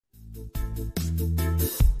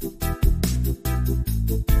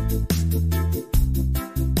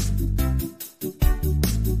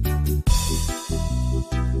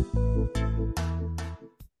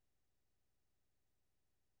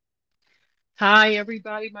Hi,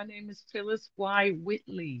 everybody. My name is Phyllis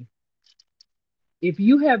Whitley. If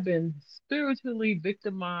you have been spiritually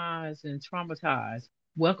victimized and traumatized,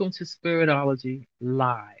 welcome to Spiritology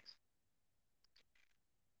Live,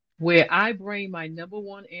 where I bring my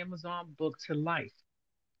 #1 Amazon book to life.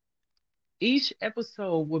 Each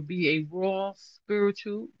episode will be a raw,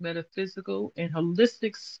 spiritual, metaphysical, and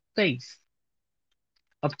holistic space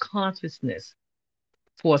of consciousness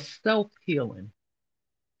for self healing.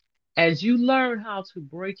 As you learn how to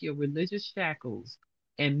break your religious shackles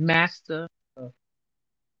and master the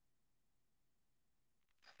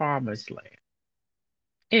farmer's land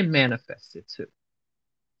and manifest it too.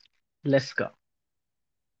 Let's go.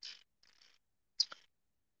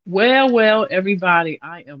 Well, everybody,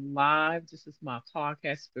 I am live. This is my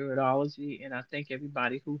podcast, Spiritology, and I thank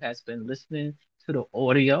everybody who has been listening to the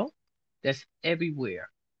audio that's everywhere.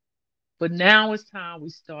 But now it's time we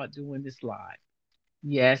start doing this live.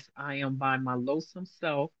 Yes, I am by my lonesome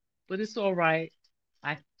self, but it's all right.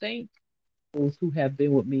 I thank those who have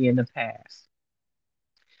been with me in the past.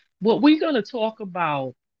 What we're going to talk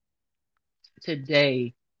about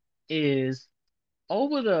today is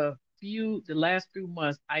over the last few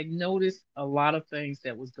months, I noticed a lot of things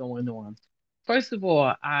that was going on. First of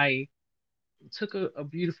all, I took a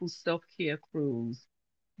beautiful self-care cruise,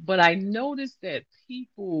 but I noticed that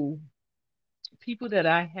people that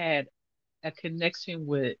I had a connection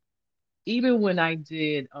with, even when I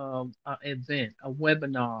did an event, a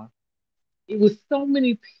webinar, it was so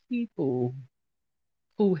many people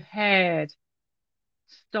who had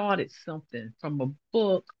started something from a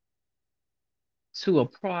book to a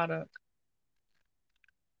product,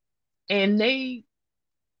 and they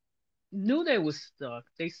knew they were stuck.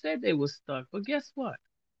 They said they were stuck, but guess what?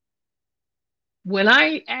 When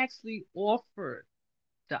I actually offered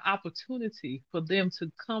the opportunity for them to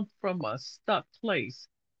come from a stuck place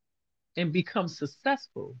and become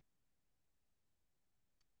successful,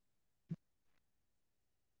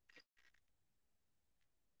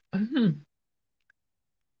 and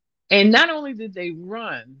not only did they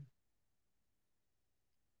run,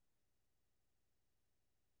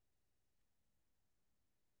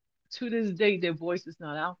 to this day, their voice is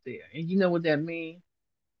not out there. And you know what that means?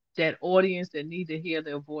 That audience that need to hear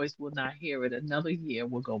their voice will not hear it. Another year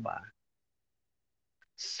will go by.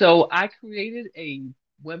 So I created a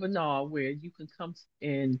webinar where you can come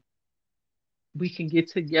and we can get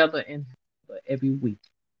together and every week.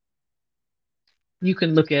 You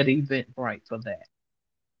can look at Eventbrite for that.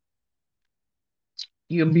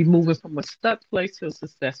 You'll be moving from a stuck place to a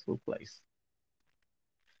successful place.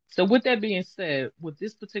 So, with that being said, with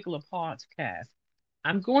this particular podcast,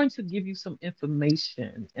 I'm going to give you some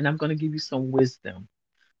information and I'm going to give you some wisdom.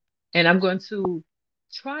 And I'm going to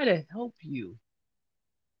try to help you.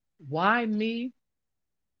 Why me?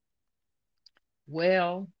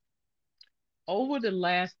 Well, over the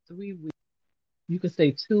last 3 weeks, you could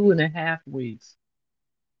say 2.5 weeks,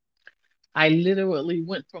 I literally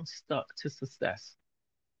went from stuck to success.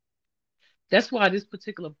 That's why this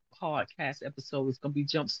particular podcast episode is going to be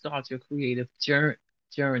Jumpstart Your Creative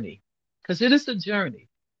Journey. Because it is a journey.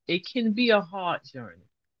 It can be a hard journey.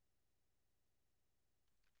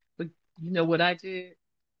 But you know what I did?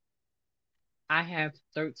 I have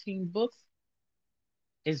 13 books.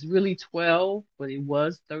 It's really 12, but it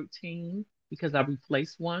was 13 because I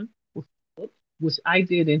replaced one with a book, which I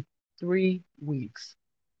did in 3 weeks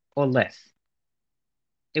or less.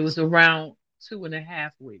 It was around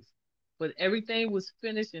 2.5 weeks. But everything was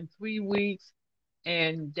finished in 3 weeks.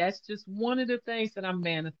 And that's just one of the things that I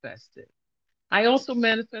manifested. I also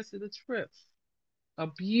manifested a trip, a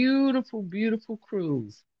beautiful, beautiful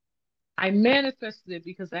cruise. I manifested it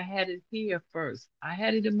because I had it here first. I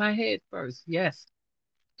had it in my head first. Yes,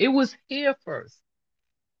 it was here first.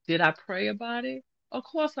 Did I pray about it? Of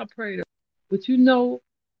course I prayed. But you know,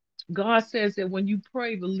 God says that when you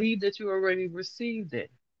pray, believe that you already received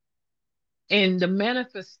it. And the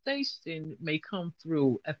manifestation may come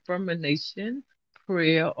through affirmation,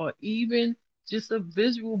 prayer, or even just a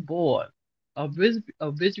visual board, a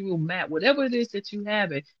visual map, whatever it is that you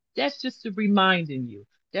have it, that's just a reminding you.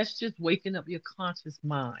 That's just waking up your conscious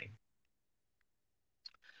mind.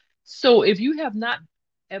 So if you have not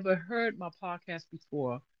ever heard my podcast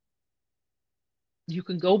before, you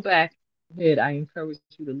can go back ahead. I encourage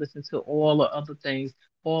you to listen to all the other things,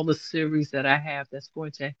 all the series that I have that's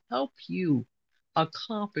going to help you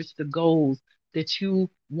accomplish the goals that you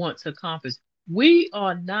want to accomplish. We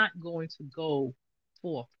are not going to go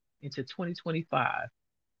forth into 2025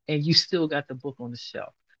 and you still got the book on the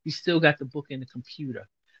shelf. You still got the book in the computer.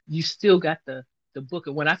 You still got the book.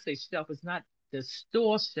 And when I say shelf, it's not the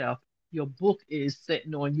store shelf. Your book is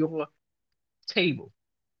sitting on your table.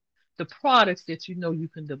 The products that you know you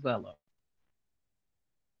can develop.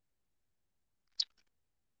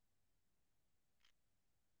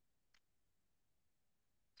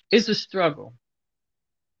 It's a struggle.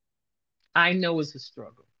 I know it's a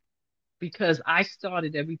struggle because I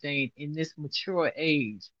started everything in this mature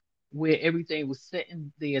age where everything was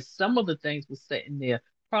sitting there. Some of the things were sitting there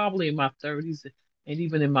probably in my 30s and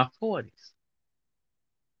even in my 40s.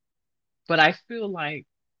 But I feel like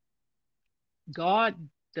God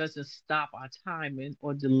doesn't stop our timing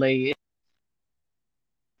or delay it.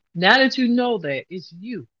 Now that you know that, it's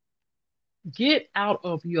you. Get out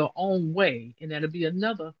of your own way, and that'll be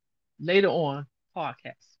another later on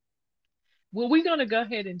podcast. What we're going to go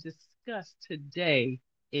ahead and discuss today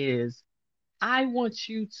is I want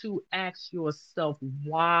you to ask yourself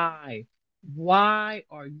why. Why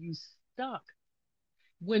are you stuck?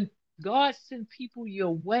 When God sent people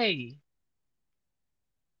your way,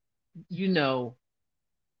 you know,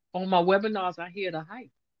 on my webinars, I hear the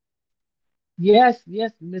hype. Yes,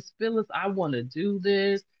 yes, Miss Phyllis, I want to do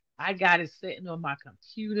this. I got it sitting on my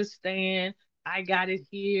computer stand. I got it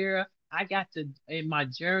here. I got the in my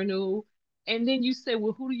journal. And then you say,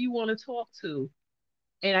 well, who do you want to talk to?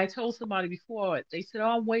 And I told somebody before, they said,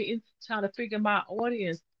 oh, I'm waiting, trying to figure my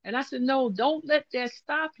audience. And I said, no, don't let that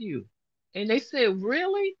stop you. And they said,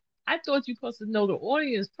 really? I thought you were supposed to know the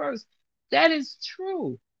audience first. That is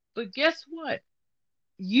true. But guess what?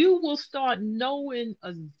 You will start knowing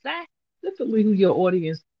exactly who your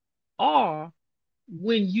audience are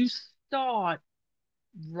when you start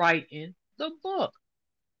writing the book.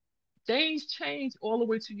 Things change all the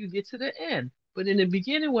way till you get to the end. But in the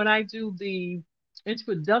beginning, when I do the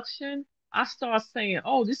introduction, I start saying,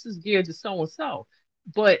 oh, this is geared to so and so.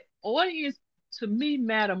 But audience to me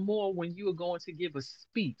matter more when you are going to give a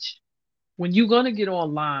speech, when you're going to get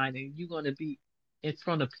online and you're going to be in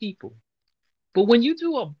front of people. But when you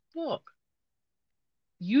do a book,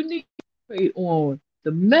 you need to concentrate on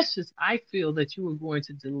the message I feel that you are going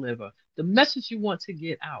to deliver, the message you want to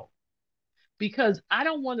get out. Because I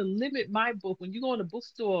don't want to limit my book. When you go in a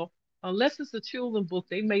bookstore, unless it's a children's book,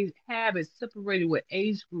 they may have it separated with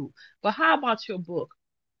age group. But how about your book?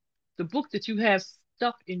 The book that you have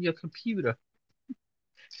stuck in your computer,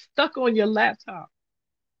 stuck on your laptop,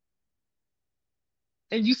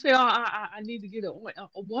 and you say, "Oh, I need to get a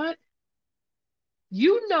what?"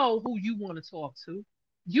 You know who you want to talk to.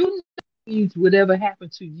 You know whatever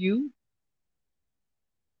happened to you.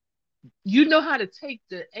 You know how to take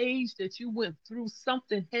the age that you went through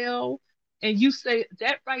something hell, and you say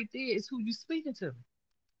that right there is who you speaking to.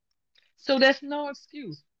 So that's no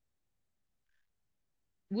excuse.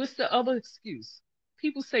 What's the other excuse?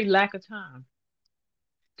 People say lack of time.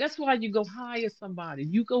 That's why you go hire somebody.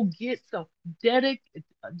 You go get some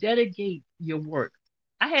dedicate your work.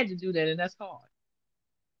 I had to do that, and that's hard.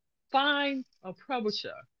 Find a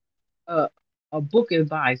publisher, a, a book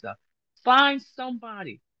advisor. Find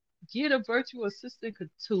somebody. Get a virtual assistant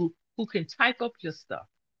who can type up your stuff.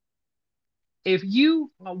 If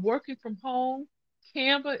you are working from home,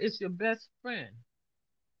 Canva is your best friend.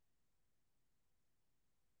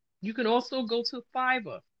 You can also go to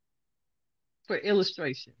Fiverr for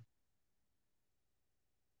illustration.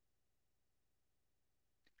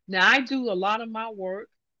 Now I do a lot of my work.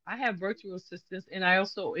 I have virtual assistants, and I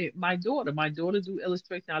also my daughter do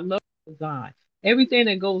illustration. I love design. Everything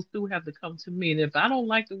that goes through have to come to me. And if I don't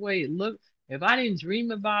like the way it looks, if I didn't dream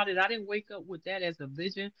about it, I didn't wake up with that as a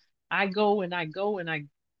vision. I go and I'm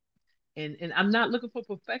not looking for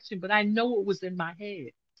perfection, but I know what was in my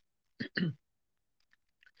head.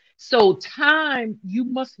 So time, you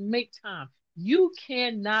must make time. You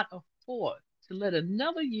cannot afford to let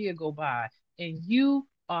another year go by and you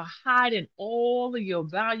are hiding all of your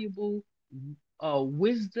valuable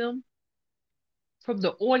wisdom from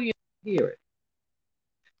the audience to hear it.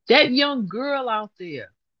 That young girl out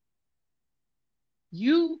there,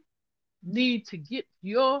 you need to get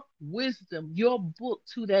your wisdom, your book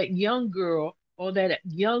to that young girl or that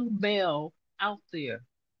young male out there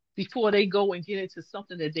before they go and get into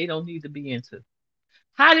something that they don't need to be into.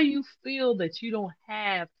 How do you feel that you don't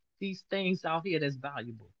have these things out here that's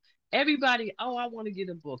valuable? Everybody, oh, I want to get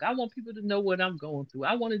a book. I want people to know what I'm going through.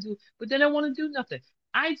 I want to do, but then I want to do nothing.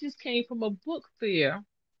 I just came from a book fair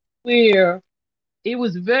where it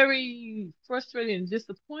was very frustrating and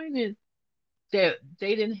disappointing that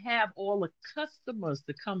they didn't have all the customers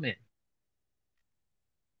to come in.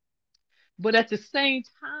 But at the same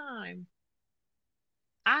time,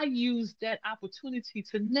 I use that opportunity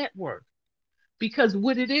to network because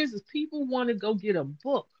what it is people want to go get a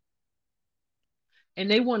book and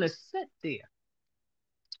they want to sit there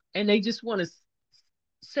and they just want to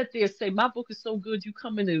sit there and say, "My book is so good, you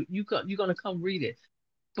come in, you're gonna come read it."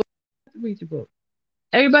 But you have to read your book.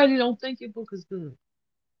 Everybody don't think your book is good,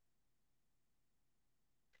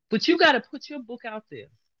 but you got to put your book out there.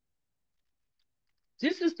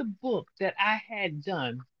 This is the book that I had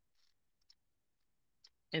done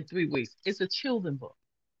in 3 weeks. It's a children book.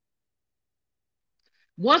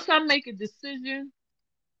 Once I make a decision,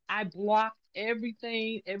 I block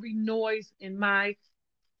everything, every noise in my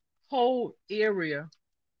whole area,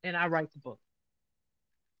 and I write the book.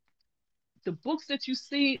 The books that you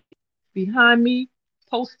see behind me,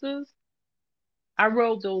 posters, I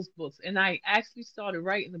wrote those books, and I actually started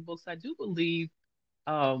writing the books. I do believe,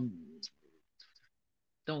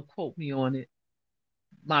 don't quote me on it.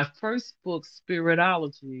 My first book,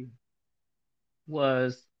 Spiritology,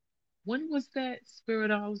 was when was that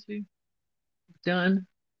Spiritology done?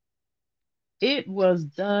 It was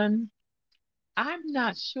done. I'm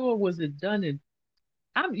not sure was it done in.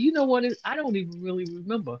 I'm. You know what? I don't even really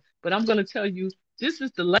remember. But I'm gonna tell you. This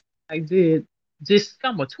is the last I did this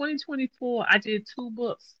summer, 2024. I did 2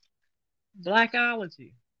 books.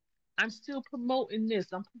 Blackology. I'm still promoting this.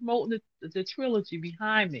 I'm promoting the trilogy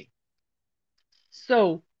behind me.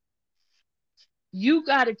 So you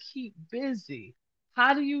got to keep busy.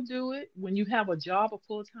 How do you do it when you have a job, a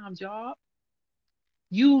full-time job?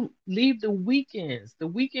 You leave the weekends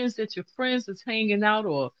that your friends is hanging out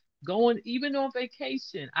or going even on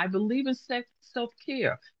vacation. I believe in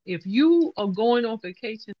self-care. If you are going on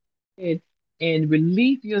vacation and, and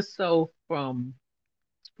relieve yourself from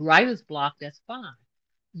writer's block, that's fine.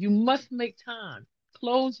 You must make time.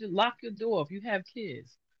 Lock your door if you have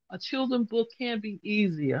kids. A children book can be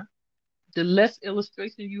easier. The less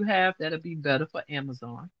illustration you have, that'll be better for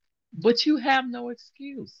Amazon. But you have no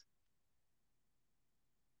excuse.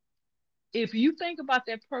 If you think about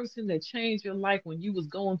that person that changed your life when you was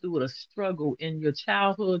going through a struggle in your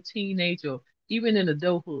childhood, teenage, or even in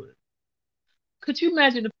adulthood, could you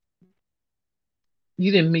imagine if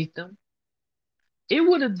you didn't meet them? It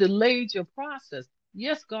would have delayed your process.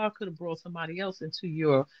 Yes, God could have brought somebody else into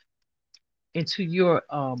your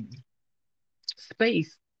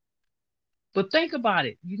space. But think about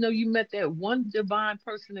it. You know, you met that one divine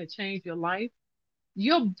person that changed your life.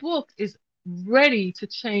 Your book is ready to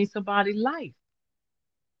change somebody's life.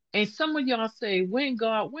 And some of y'all say, when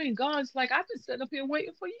God, when God's like, I've been sitting up here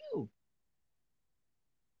waiting for you.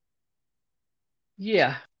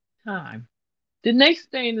 Yeah, time. The next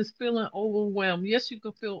thing is feeling overwhelmed. Yes, you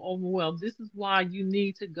can feel overwhelmed. This is why you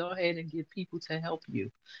need to go ahead and get people to help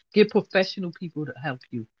you. Get professional people to help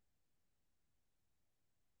you.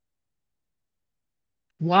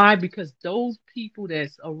 Why? Because those people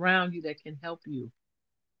that's around you that can help you,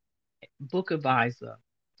 book advisor,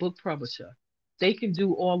 book publisher, they can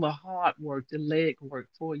do all the hard work, the leg work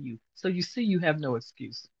for you. So you see, you have no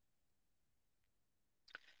excuse.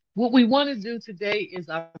 What we want to do today is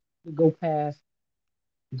I go past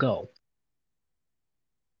go.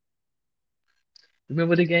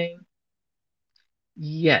 Remember the game?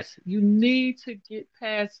 Yes, you need to get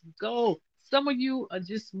past go. Some of you are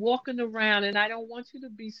just walking around, and I don't want you to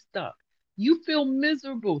be stuck. You feel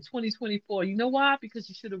miserable 2024. You know why? Because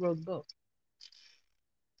you should have wrote a book.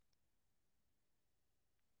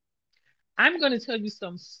 I'm going to tell you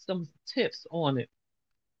some tips on it.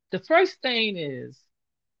 The first thing is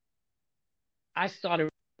I started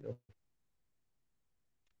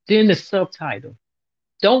then the subtitle.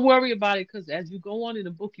 Don't worry about it because as you go on in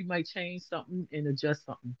the book, you might change something and adjust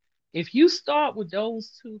something. If you start with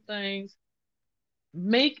those 2 things,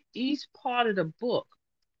 make each part of the book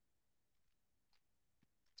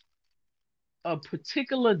a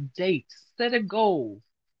particular date, set a goal.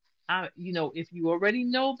 If you already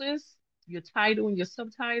know this, your title and your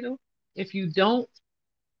subtitle. If you don't,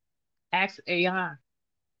 ask AI.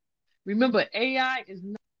 Remember, AI is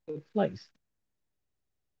not your place.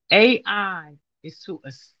 AI is to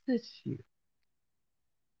assist you.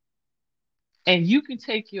 And you can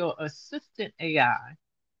take your assistant AI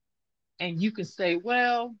and you can say,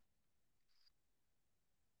 well,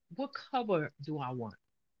 what cover do I want?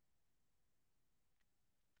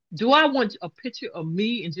 Do I want a picture of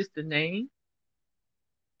me and just the name?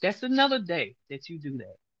 That's another day that you do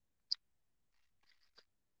that.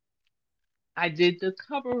 I did the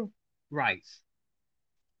cover rights.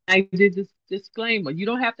 I did this disclaimer. You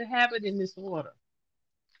don't have to have it in this order.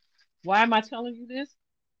 Why am I telling you this?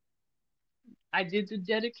 I did the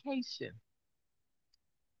dedication.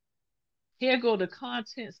 Here go the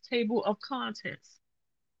contents, table of contents.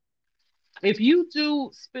 If you do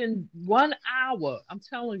spend 1 hour, I'm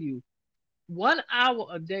telling you, 1 hour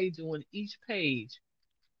a day doing each page,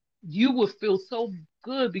 you will feel so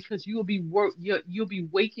good because you'll be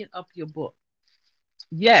waking up your book.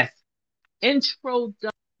 Yes, intro.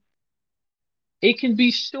 It can be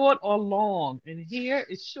short or long, and here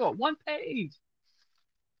it's short, 1 page.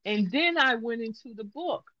 And then I went into the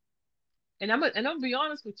book, and I'm gonna be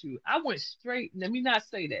honest with you. I went straight. Let me not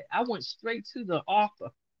say that. I went straight to the author.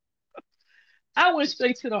 I went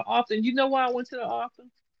straight to the author, and you know why I went to the author?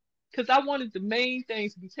 Because I wanted the main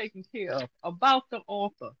things to be taken care of about the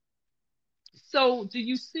author. So, do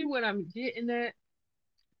you see what I'm getting at?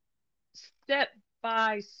 Step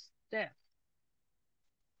by step,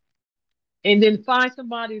 and then find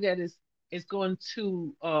somebody that is going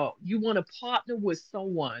to. You want to partner with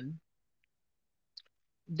someone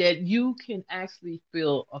that you can actually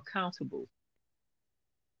feel accountable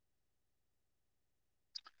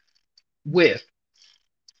with,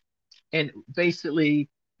 and basically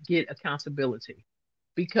get accountability,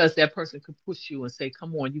 because that person could push you and say,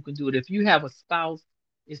 "Come on, you can do it." If you have a spouse,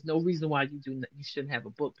 there's no reason why you shouldn't have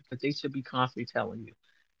a book, because they should be constantly telling you.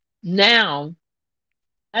 Now,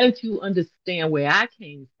 how did you understand where I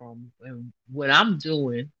came from and what I'm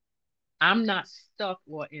doing? I'm not stuck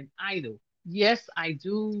or in idle. Yes, I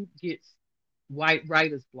do get white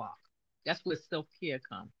writer's block. That's where self care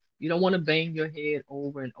comes. You don't want to bang your head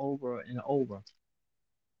over and over and over.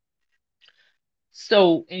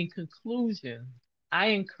 So, in conclusion, I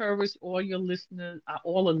encourage all the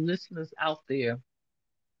listeners out there,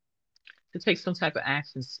 to take some type of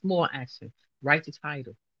action, small action. Write the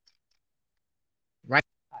title. Write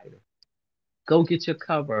the title. Go get your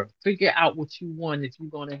cover. Figure out what you want if you're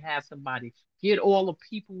going to have somebody. Get all the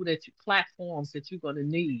platforms that you're going to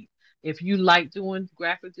need. If you like doing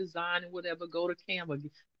graphic design and whatever, go to Canva.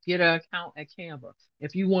 Get an account at Canva.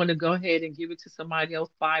 If you want to go ahead and give it to somebody else,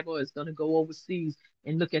 Fiverr is going to go overseas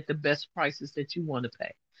and look at the best prices that you want to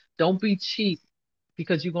pay. Don't be cheap,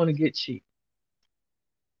 because you're going to get cheap.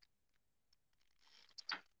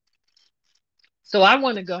 So I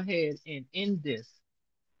want to go ahead and end this.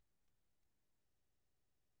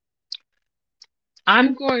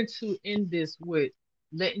 I'm going to end this with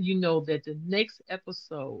letting you know that the next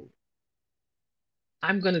episode,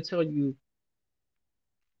 I'm going to tell you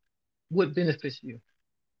what benefits you.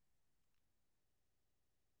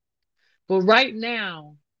 But right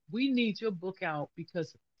now, we need your book out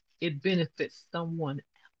because it benefits someone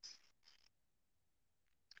else.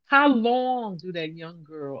 How long do that young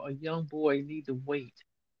girl or young boy need to wait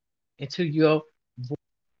until your book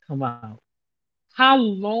come out? How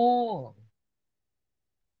long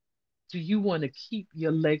do you want to keep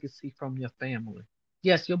your legacy from your family?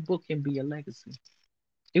 Yes, your book can be a legacy.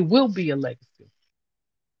 It will be a legacy.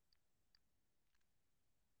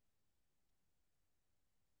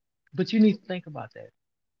 But you need to think about that.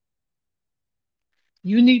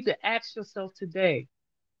 You need to ask yourself today,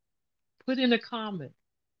 put in a comment,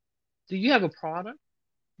 do you have a product?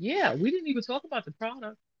 Yeah, we didn't even talk about the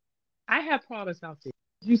product. I have products out there.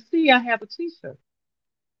 You see, I have a t shirt.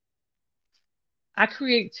 I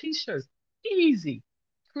create t shirts. Easy.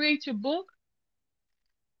 Create your book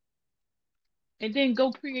and then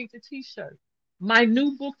go create the t shirt. My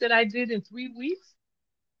new book that I did in 3 weeks,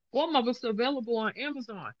 all my books are available on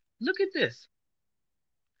Amazon. Look at this.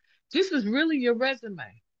 This is really your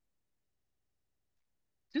resume.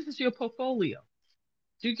 This is your portfolio.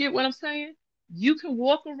 Do you get what I'm saying? You can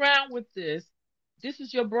walk around with this. This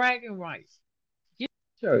is your bragging rights. Get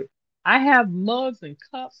a shirt. I have mugs and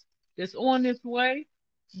cups that's on its way.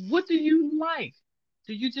 What do you like?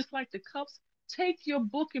 Do you just like the cups? Take your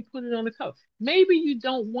book and put it on the cup. Maybe you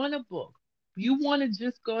don't want a book. You want to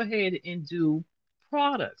just go ahead and do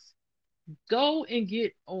products. Go and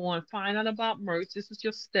find out about merch. This is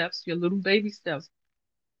your steps, your little baby steps.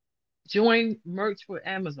 Join merch for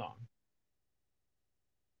Amazon.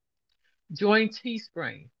 Join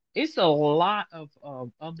Teespring. It's a lot of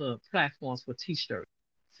other platforms for t-shirts.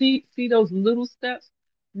 See those little steps?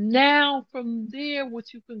 Now from there,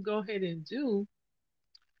 what you can go ahead and do,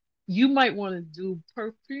 you might want to do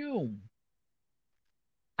perfume.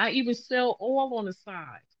 I even sell oil on the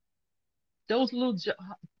side. Those little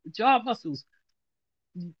job hustles,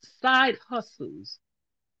 side hustles.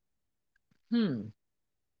 Hmm.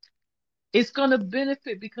 It's gonna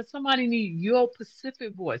benefit because somebody need your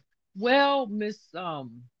Pacific voice. Well, Miss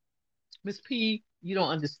P, you don't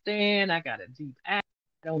understand. I got a deep accent.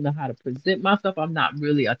 I don't know how to present myself. I'm not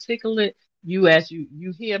really articulate. As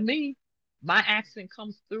you hear me, my accent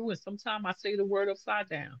comes through, and sometimes I say the word upside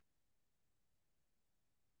down.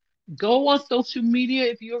 Go on social media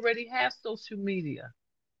if you already have social media.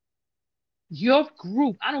 Your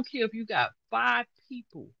group, I don't care if you got 5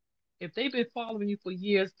 people. If they've been following you for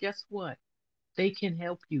years, guess what? They can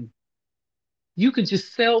help you. You can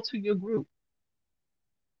just sell to your group.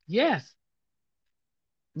 Yes,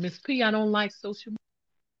 Miss P, I don't like social media.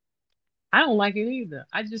 I don't like it either.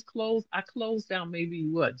 I closed down maybe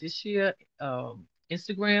what, this year,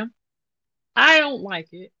 Instagram. I don't like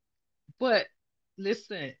it. But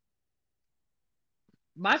listen,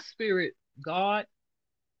 my spirit, God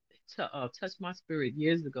touched my spirit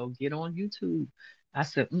years ago. Get on YouTube. I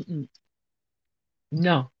said,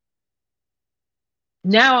 no.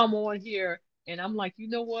 Now I'm on here and I'm like, you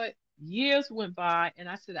know what? Years went by and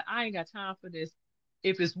I said, I ain't got time for this.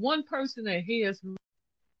 If it's one person that hears me,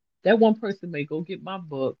 that one person may go get my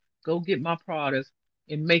book, go get my products,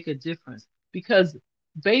 and make a difference. Because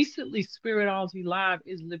basically, Spiritology Live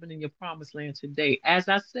is living in your promised land today. As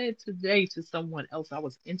I said today to someone else I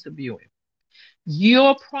was interviewing,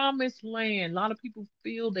 your promised land. A lot of people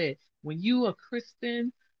feel that when you are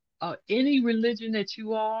Christian, any religion that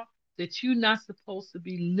you are, that you're not supposed to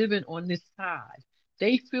be living on this side.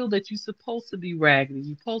 They feel that you're supposed to be raggedy,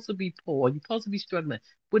 you're supposed to be poor, you're supposed to be struggling.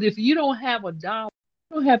 But if you don't have a dollar,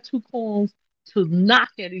 you don't have 2 coins to knock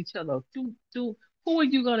at each other, who are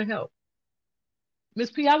you going to help? Miss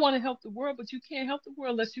P, I want to help the world, but you can't help the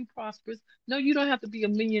world unless you prosperous. No, you don't have to be a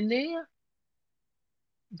millionaire.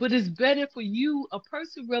 But it's better for you, a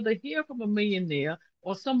person rather hear from a millionaire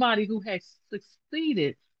or somebody who has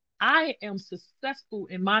succeeded. I am successful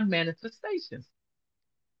in my manifestations.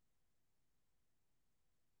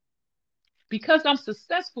 Because I'm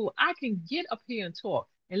successful, I can get up here and talk.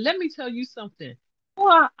 And let me tell you something.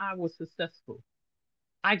 Before I was successful,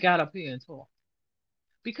 I got up here and talked.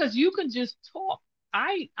 Because you can just talk.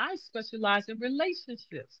 I specialize in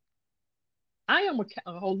relationships. I am a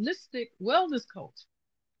holistic wellness coach.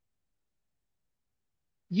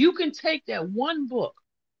 You can take that one book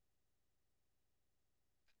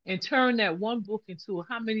and turn that one book into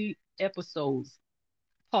how many episodes,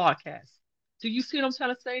 podcasts. Do you see what I'm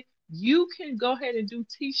trying to say? You can go ahead and do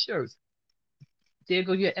t-shirts. There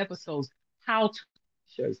go your episodes. How to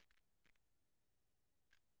t-shirts.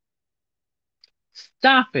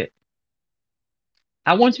 Stop it.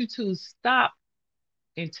 I want you to stop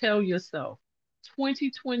and tell yourself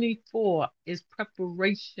 2024 is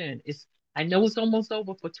preparation. I know it's almost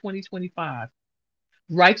over for 2025.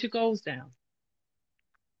 Write your goals down.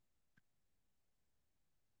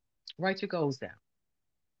 Write your goals down.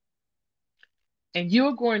 And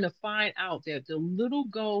you're going to find out that the little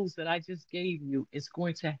goals that I just gave you is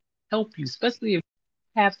going to help you, especially if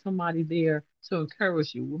you have somebody there to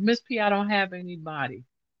encourage you. Well, Miss P, I don't have anybody.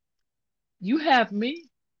 You have me.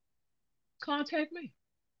 Contact me.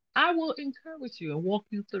 I will encourage you and walk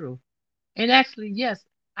you through. And actually, yes,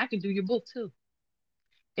 I can do your book too.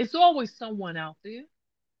 It's always someone out there.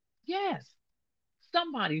 Yes,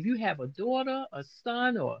 somebody. If you have a daughter, a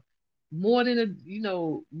son, or more than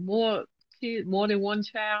more kids, more than one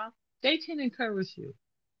child, they can encourage you.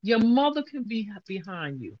 Your mother can be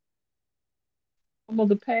behind you. Some of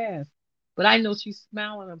the past, but I know she's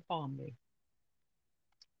smiling upon me.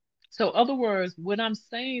 So, other words, what I'm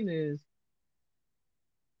saying is,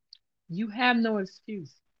 you have no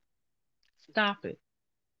excuse. Stop it.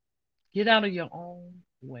 Get out of your own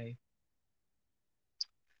way.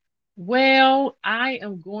 Well, I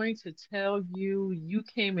am going to tell you, you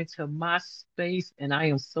came into my space and I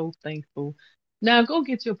am so thankful. Now go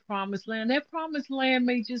get your promised land. That promised land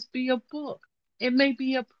may just be a book. It may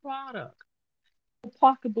be a product, a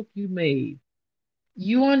pocketbook you made.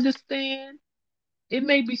 You understand? It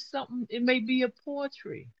may be something, it may be a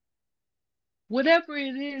poetry. Whatever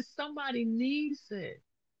it is, somebody needs it.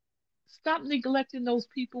 Stop neglecting those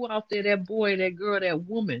people out there, that boy, that girl, that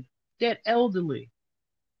woman, that elderly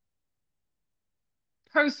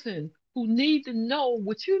person who need to know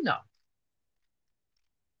what you know.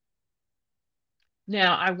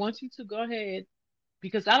 Now, I want you to go ahead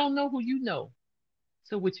because I don't know who you know.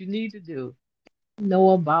 So, what you need to do,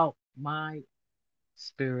 know about my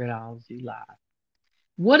Spiritology Live.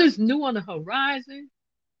 What is new on the horizon?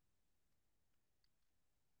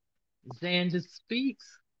 Xander Speaks.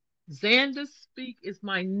 Xander Speak is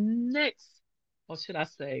my next, or should I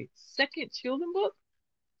say, second children book.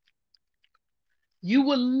 You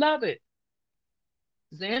will love it.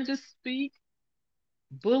 Xander Speak,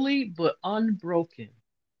 bullied but unbroken.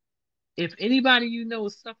 If anybody you know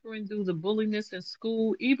is suffering through the bulliness in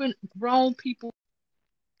school, even grown people,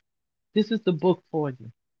 this is the book for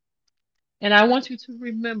you. And I want you to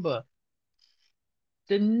remember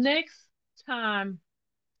the next time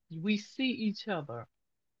we see each other,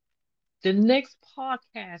 The next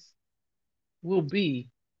podcast will be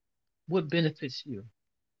what benefits you.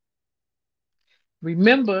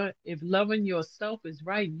 Remember, if loving yourself is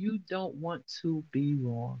right, you don't want to be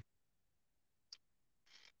wrong.